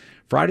 10.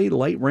 Friday,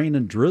 light rain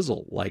and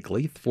drizzle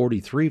likely.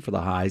 43 for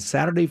the highs.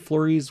 Saturday,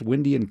 flurries,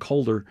 windy and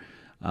colder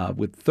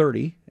with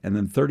 30. And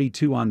then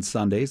 32 on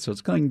Sunday. So it's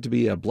going to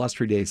be a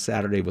blustery day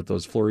Saturday with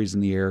those flurries in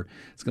the air.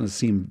 It's going to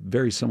seem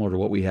very similar to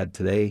what we had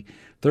today.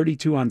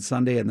 32 on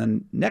Sunday. And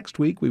then next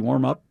week we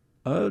warm up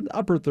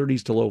upper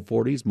 30s to low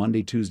 40s,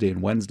 Monday, Tuesday,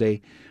 and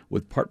Wednesday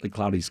with partly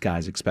cloudy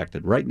skies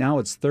expected. Right now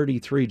it's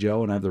 33,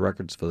 Joe, and I have the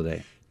records for the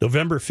day.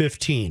 November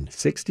 15.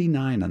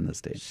 69 on this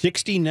day.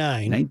 69.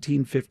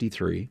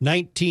 1953.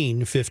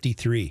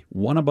 1953.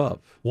 One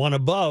above. One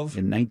above.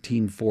 In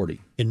 1940.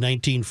 In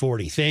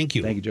 1940. Thank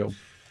you. Thank you, Joe.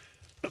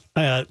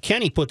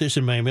 Kenny put this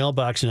in my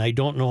mailbox, and I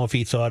don't know if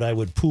he thought I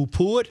would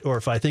poo-poo it or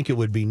if I think it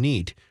would be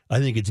neat. I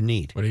think it's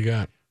neat. What do you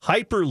got?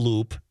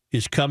 Hyperloop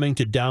is coming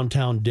to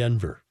downtown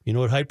Denver. You know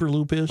what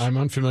Hyperloop is? I'm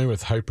unfamiliar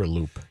with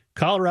Hyperloop.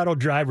 Colorado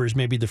drivers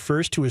may be the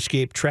first to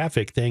escape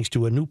traffic thanks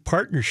to a new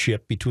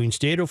partnership between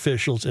state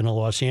officials and a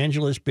Los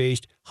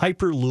Angeles-based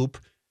Hyperloop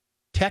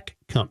tech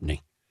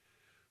company.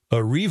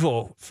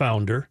 Arrivo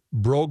founder,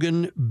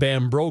 Brogan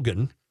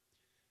Bambrogan,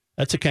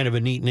 that's a kind of a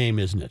neat name,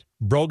 isn't it?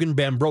 Brogan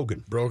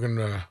Bambrogan.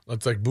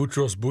 That's like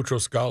Boutros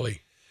Ghali.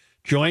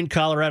 Joined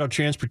Colorado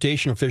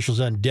transportation officials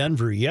on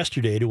Denver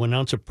yesterday to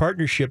announce a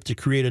partnership to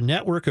create a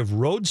network of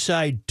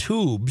roadside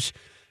tubes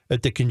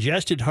at the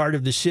congested heart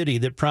of the city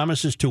that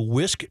promises to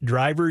whisk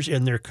drivers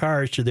and their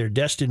cars to their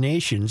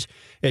destinations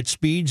at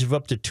speeds of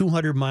up to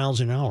 200 miles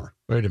an hour.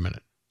 Wait a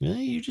minute. Yeah,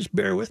 you just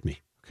bear with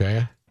me.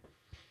 Okay.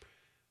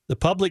 The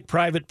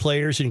public-private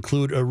players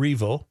include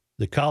Arrivo,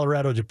 the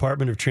Colorado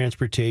Department of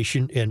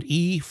Transportation, and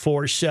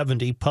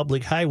E470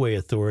 Public Highway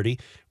Authority,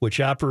 which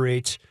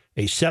operates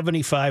a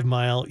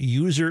 75-mile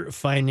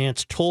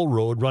user-financed toll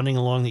road running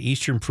along the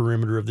eastern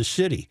perimeter of the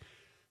city.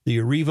 The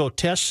Arrivo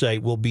test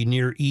site will be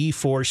near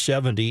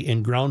E470,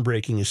 and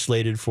groundbreaking is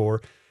slated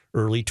for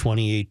early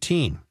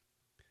 2018.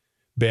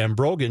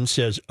 Bambrogan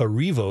says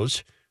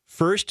Arrivo's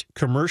first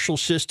commercial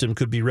system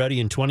could be ready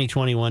in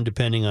 2021,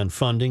 depending on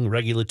funding,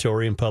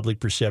 regulatory, and public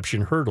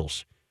perception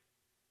hurdles.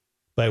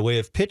 By way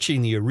of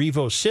pitching the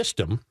Arrivo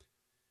system,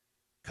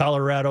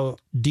 Colorado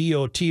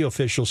DOT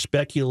officials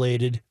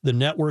speculated the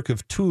network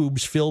of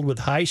tubes filled with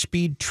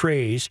high-speed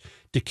trays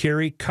to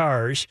carry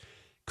cars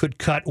could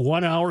cut a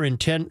 1 hour and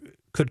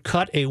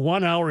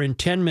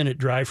 10-minute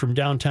drive from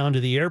downtown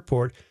to the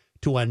airport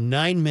to a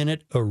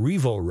 9-minute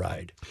Arrivo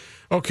ride.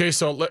 Okay,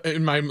 so let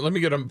me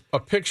get a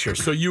picture.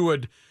 So you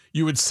would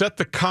set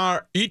the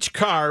car. Each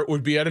car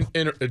would be at an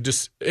interval.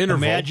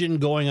 Imagine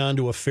going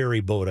onto a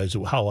ferry boat, as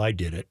how I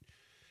did it.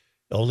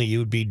 Only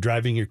you'd be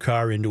driving your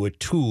car into a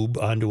tube,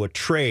 onto a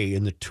tray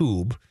in the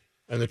tube,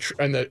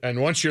 and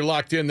once you're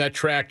locked in, that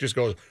track just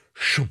goes.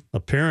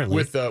 Apparently,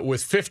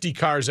 with 50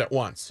 cars at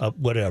once.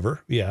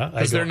 Whatever, yeah,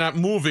 because they're not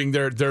moving;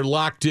 they're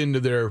locked into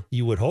their.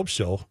 You would hope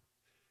so,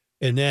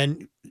 and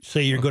then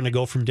say you're going to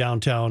go from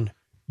downtown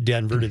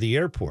Denver to the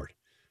airport.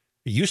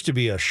 It used to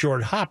be a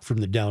short hop from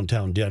the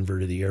downtown Denver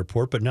to the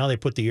airport, but now they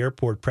put the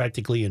airport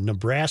practically in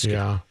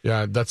Nebraska.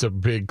 Yeah, that's a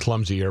big,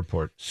 clumsy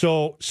airport.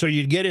 So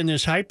you'd get in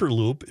this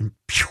Hyperloop, and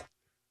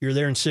you're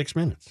there in 6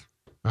 minutes.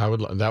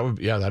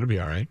 That'd be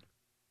all right.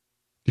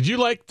 Did you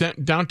like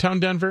downtown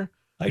Denver?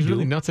 There's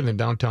really nothing in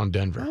downtown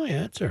Denver. Oh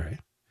yeah, it's all right.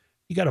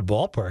 You got a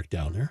ballpark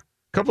down there.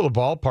 A couple of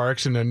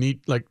ballparks and a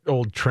neat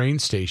old train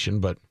station,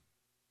 but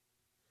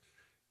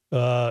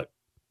a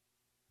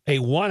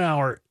 1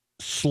 hour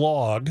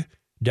slog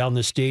down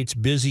the state's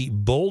busy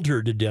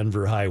Boulder to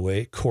Denver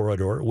highway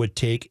corridor would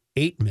take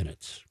 8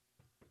 minutes.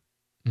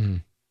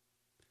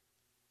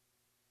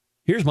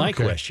 Here's my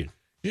question.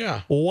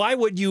 Yeah. Why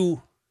would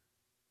you,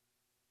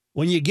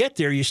 when you get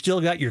there, you still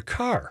got your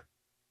car?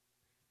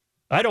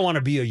 I don't want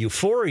to be a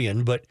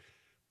euphorian, but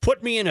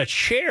put me in a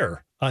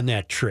chair on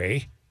that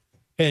tray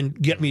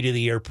and get me to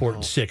the airport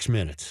in 6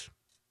 minutes.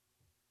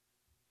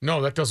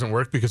 No, that doesn't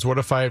work, because what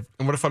if I'm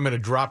going to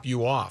drop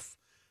you off?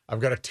 I've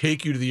got to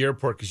take you to the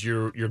airport because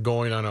you're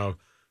going on a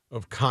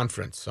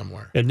conference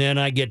somewhere. And then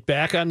I get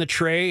back on the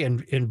tray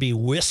and be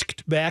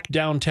whisked back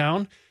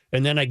downtown.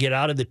 And then I get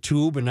out of the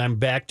tube and I'm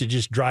back to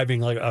just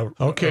driving like a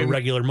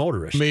regular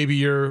motorist. Maybe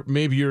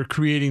you're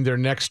creating their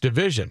next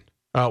division.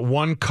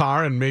 One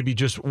car and maybe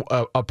just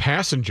a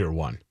passenger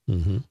one,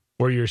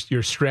 where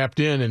you're strapped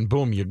in and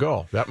boom, you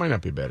go. That might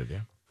not be a bad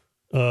idea.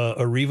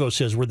 Arrivo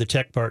says we're the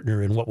tech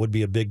partner in what would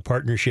be a big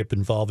partnership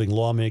involving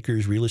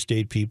lawmakers, real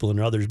estate people, and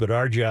others, but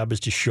our job is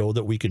to show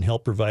that we can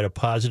help provide a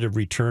positive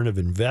return of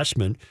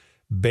investment.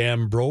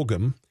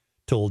 Bambrogan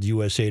told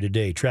USA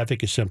Today.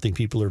 Traffic is something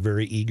people are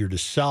very eager to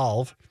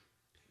solve.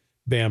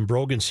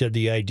 Bambrogan said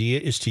the idea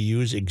is to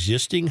use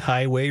existing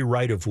highway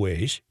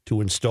right-of-ways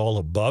to install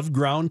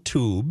above-ground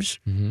tubes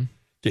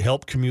to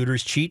help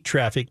commuters cheat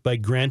traffic by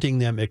granting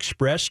them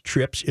express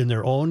trips in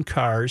their own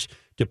cars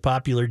to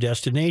popular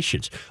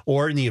destinations.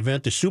 Or in the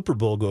event the Super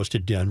Bowl goes to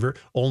Denver,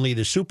 only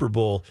the Super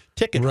Bowl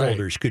ticket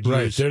holders could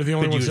use They're the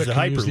only ones that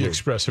can use the Hyperloop.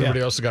 Express. Everybody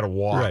else has got to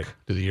walk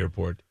to the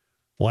airport.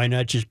 Why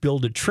not just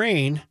build a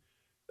train?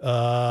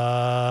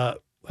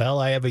 Well,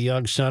 I have a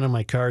young son and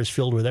my car is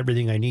filled with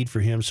everything I need for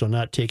him, so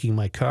not taking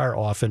my car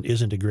often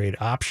isn't a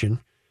great option,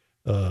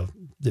 that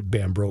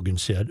Bambrogan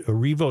said.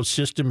 Arrivo's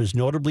system is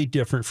notably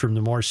different from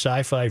the more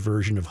sci-fi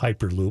version of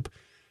Hyperloop.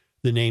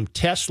 The name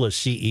Tesla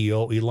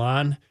CEO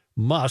Elon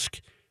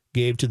Musk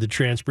gave to the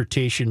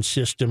transportation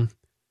system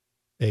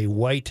in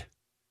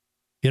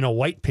a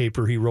white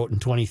paper he wrote in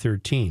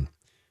 2013.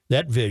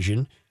 That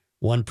vision,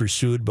 one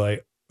pursued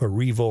by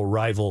Arrivo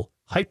rival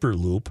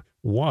Hyperloop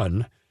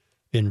One,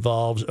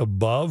 involves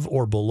above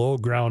or below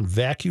ground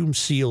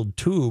vacuum-sealed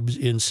tubes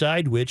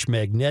inside which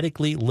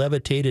magnetically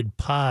levitated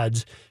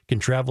pods can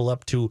travel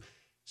up to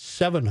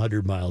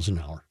 700 miles an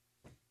hour.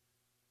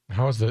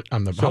 How is that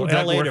on the? So how would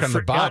that LA work to on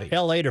the body?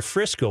 LA to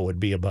Frisco would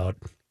be about.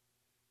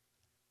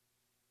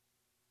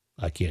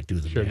 I can't do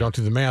the Sure, math. don't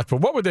do the math.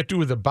 But what would that do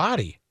with the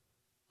body?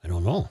 I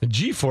don't know. The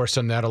G-force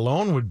on that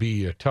alone would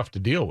be tough to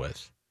deal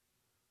with.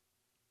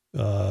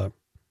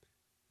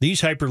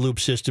 These Hyperloop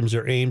systems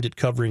are aimed at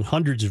covering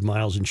hundreds of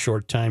miles in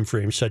short time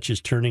frames, such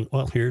as turning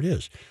a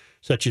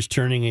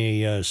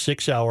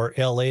 6-hour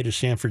LA to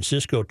San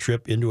Francisco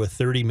trip into a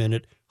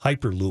 30-minute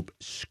Hyperloop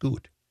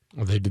scoot.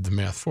 Well, they did the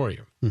math for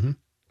you. Mm-hmm.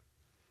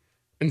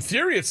 In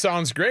theory, it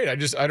sounds great. I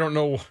don't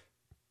know.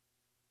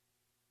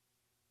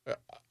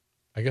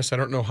 I guess I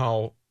don't know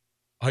how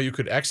you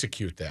could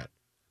execute that.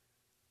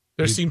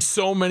 There seems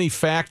so many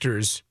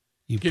factors.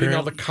 Getting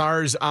all the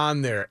cars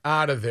on there,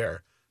 out of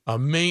there,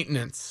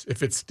 maintenance,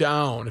 if it's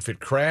down, if it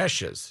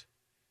crashes.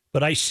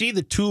 But I see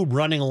the tube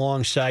running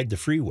alongside the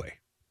freeway.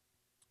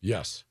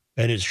 Yes.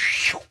 And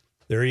it's,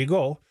 there you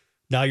go.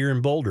 Now you're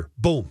in Boulder.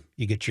 Boom.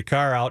 You get your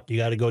car out. You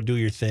got to go do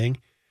your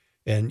thing.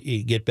 And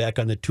you get back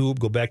on the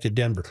tube, go back to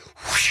Denver.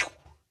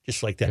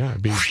 Just like that. Yeah,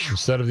 it'd be,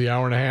 instead of the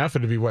hour and a half,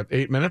 it'd be,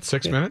 8 minutes,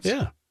 6 minutes?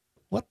 Yeah.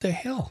 What the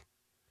hell?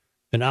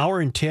 An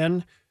hour and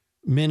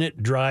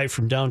 10-minute drive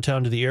from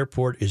downtown to the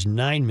airport is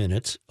 9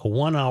 minutes. A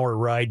 1-hour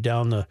ride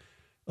down the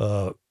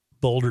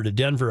Boulder to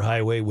Denver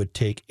highway would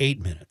take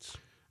 8 minutes.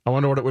 I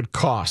wonder what it would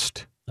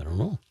cost. I don't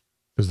know.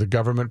 Does the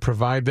government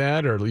provide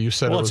that, or you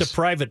said it's a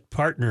private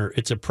partner.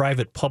 It's a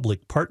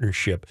private-public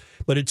partnership.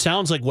 But it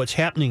sounds like what's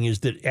happening is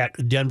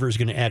that Denver is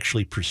going to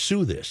actually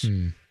pursue this.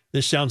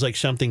 This sounds like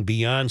something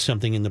beyond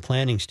something in the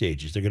planning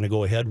stages. They're going to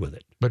go ahead with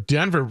it. But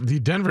the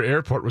Denver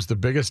airport was the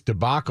biggest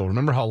debacle.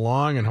 Remember how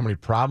long and how many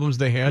problems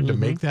they had to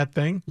make that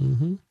thing?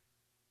 Mm-hmm.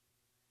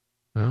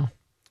 Well,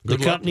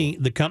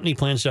 the company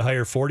plans to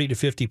hire 40 to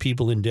 50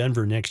 people in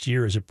Denver next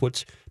year as it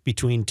puts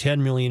between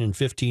 $10 million and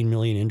 $15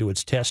 million into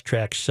its test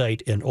track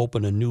site and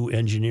open a new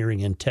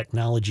engineering and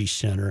technology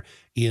center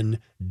in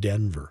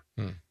Denver.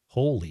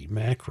 Holy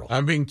mackerel.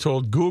 I'm being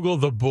told Google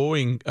the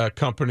Boeing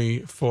company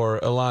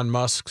for Elon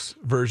Musk's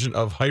version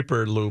of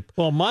Hyperloop.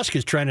 Well, Musk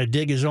is trying to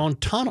dig his own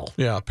tunnel.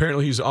 Yeah,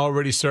 apparently he's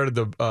already started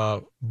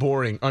the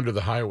boring under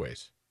the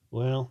highways.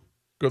 Well,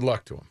 good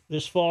luck to him.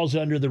 This falls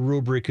under the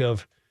rubric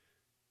of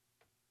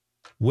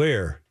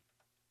where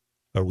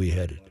are we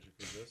headed?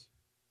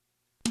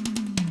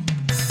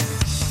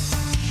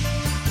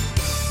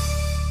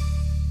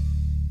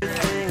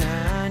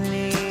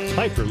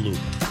 Hyperloop.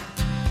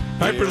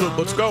 Hyperloop,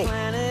 let's go.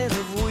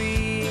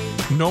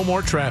 No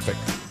more traffic.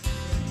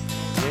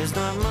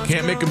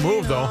 Can't make a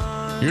move,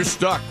 though. You're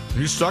stuck.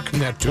 You're stuck in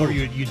that tube. Or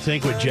you'd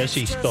think what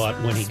Jesse thought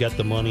when he got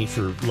the money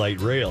for light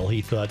rail,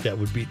 he thought that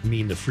would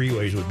mean the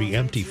freeways would be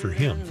empty for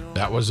him.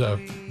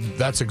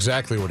 That's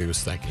exactly what he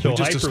was thinking. So we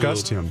just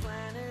discussed him.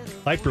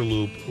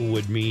 Hyperloop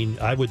would mean,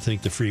 I would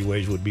think the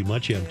freeways would be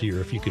much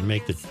emptier if you could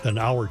make an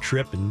hour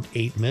trip in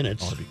 8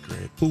 minutes. Oh, that'd be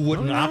great. Who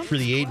wouldn't opt for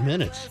the 8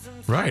 minutes?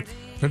 Right.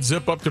 Let's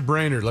zip up to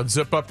Brainerd. Let's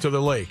zip up to the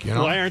lake. You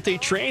know? Why aren't they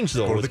trains,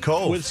 though? Go to the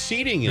Cove. With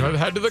seating in it.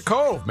 Head to the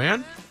Cove,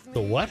 man.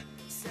 The what?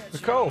 The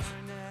Cove.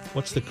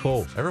 What's the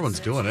Cove? Everyone's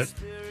doing it.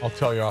 I'll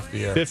tell you off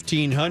the air.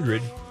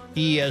 1500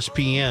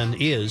 ESPN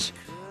is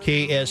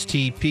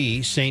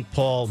KSTP, St.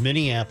 Paul,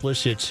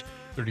 Minneapolis. It's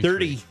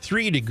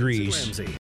 33 degrees.